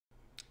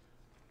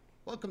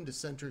Welcome to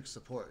Centric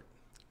Support.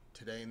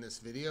 Today in this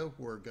video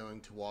we're going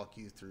to walk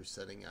you through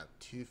setting up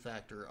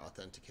two-factor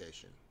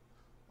authentication,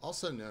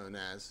 also known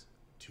as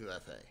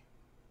 2FA.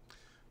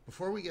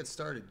 Before we get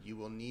started, you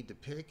will need to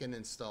pick and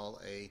install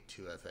a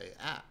 2FA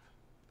app.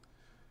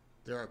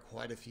 There are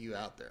quite a few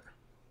out there.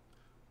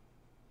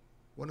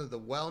 One of the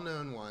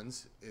well-known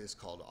ones is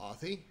called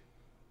Authy,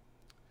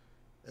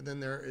 and then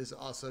there is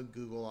also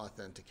Google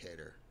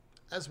Authenticator,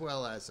 as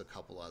well as a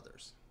couple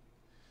others.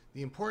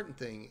 The important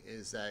thing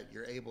is that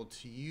you're able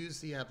to use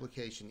the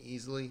application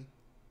easily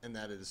and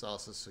that it is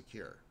also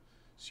secure.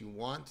 So you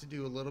want to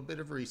do a little bit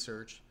of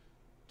research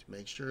to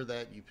make sure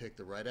that you pick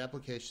the right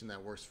application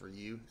that works for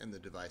you and the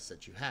device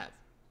that you have.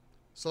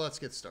 So let's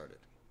get started.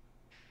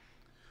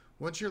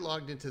 Once you're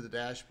logged into the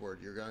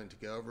dashboard, you're going to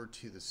go over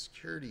to the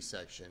security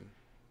section,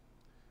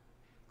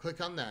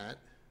 click on that,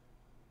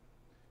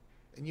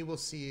 and you will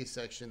see a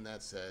section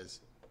that says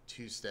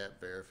two-step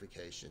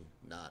verification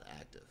not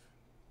active.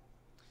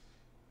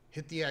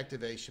 Hit the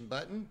activation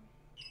button.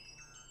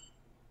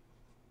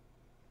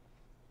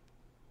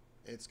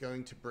 It's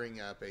going to bring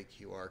up a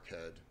QR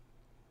code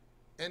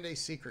and a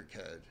secret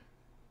code,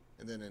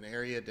 and then an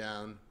area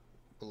down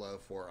below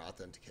for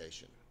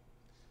authentication.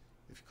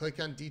 If you click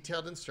on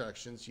detailed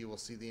instructions, you will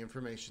see the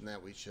information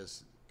that we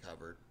just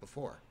covered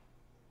before.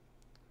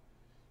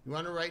 You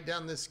want to write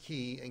down this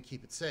key and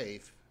keep it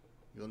safe.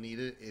 You'll need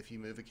it if you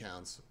move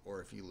accounts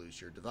or if you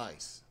lose your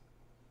device.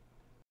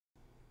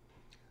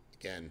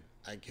 Again,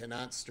 I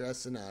cannot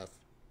stress enough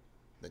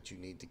that you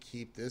need to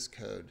keep this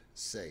code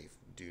safe.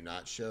 Do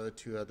not show it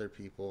to other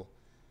people.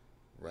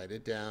 Write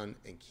it down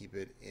and keep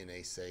it in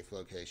a safe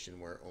location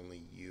where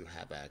only you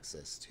have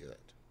access to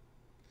it.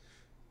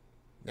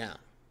 Now,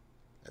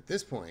 at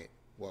this point,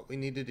 what we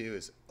need to do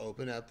is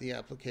open up the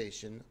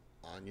application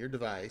on your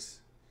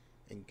device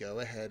and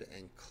go ahead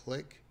and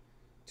click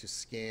to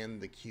scan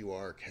the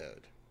QR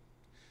code.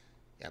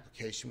 The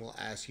application will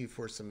ask you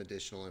for some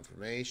additional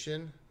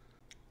information,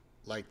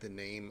 like the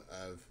name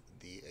of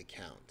the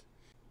account.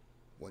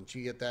 Once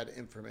you get that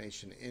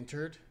information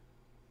entered,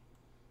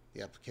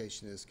 the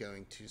application is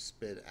going to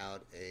spit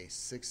out a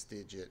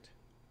 6-digit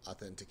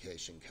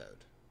authentication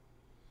code.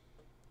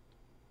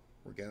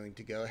 We're going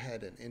to go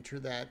ahead and enter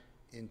that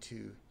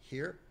into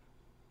here.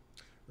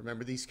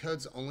 Remember, these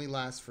codes only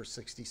last for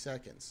 60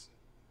 seconds.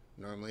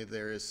 Normally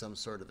there is some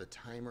sort of a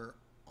timer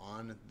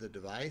on the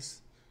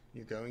device.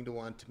 You're going to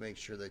want to make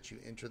sure that you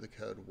enter the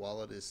code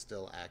while it is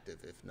still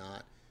active. If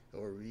not, it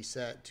will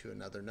reset to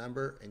another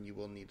number and you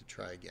will need to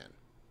try again.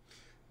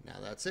 Now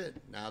that's it.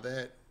 Now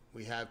that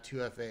we have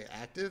 2FA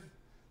active,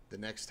 the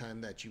next time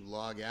that you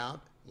log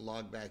out,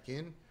 log back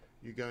in,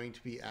 you're going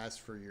to be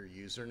asked for your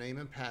username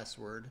and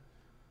password.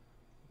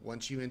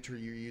 Once you enter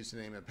your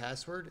username and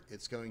password,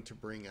 it's going to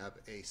bring up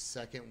a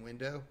second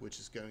window which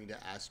is going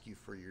to ask you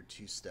for your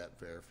two-step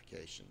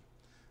verification.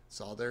 That's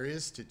all there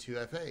is to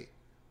 2FA.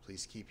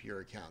 Please keep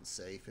your account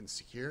safe and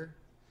secure.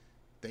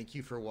 Thank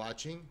you for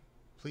watching.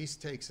 Please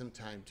take some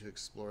time to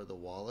explore the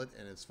wallet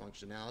and its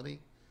functionality,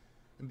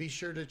 and be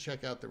sure to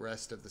check out the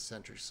rest of the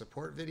Centric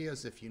Support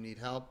videos if you need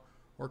help,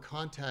 or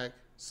contact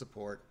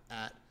support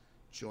at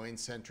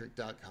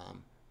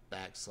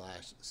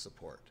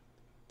joincentric.com/support.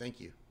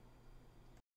 Thank you.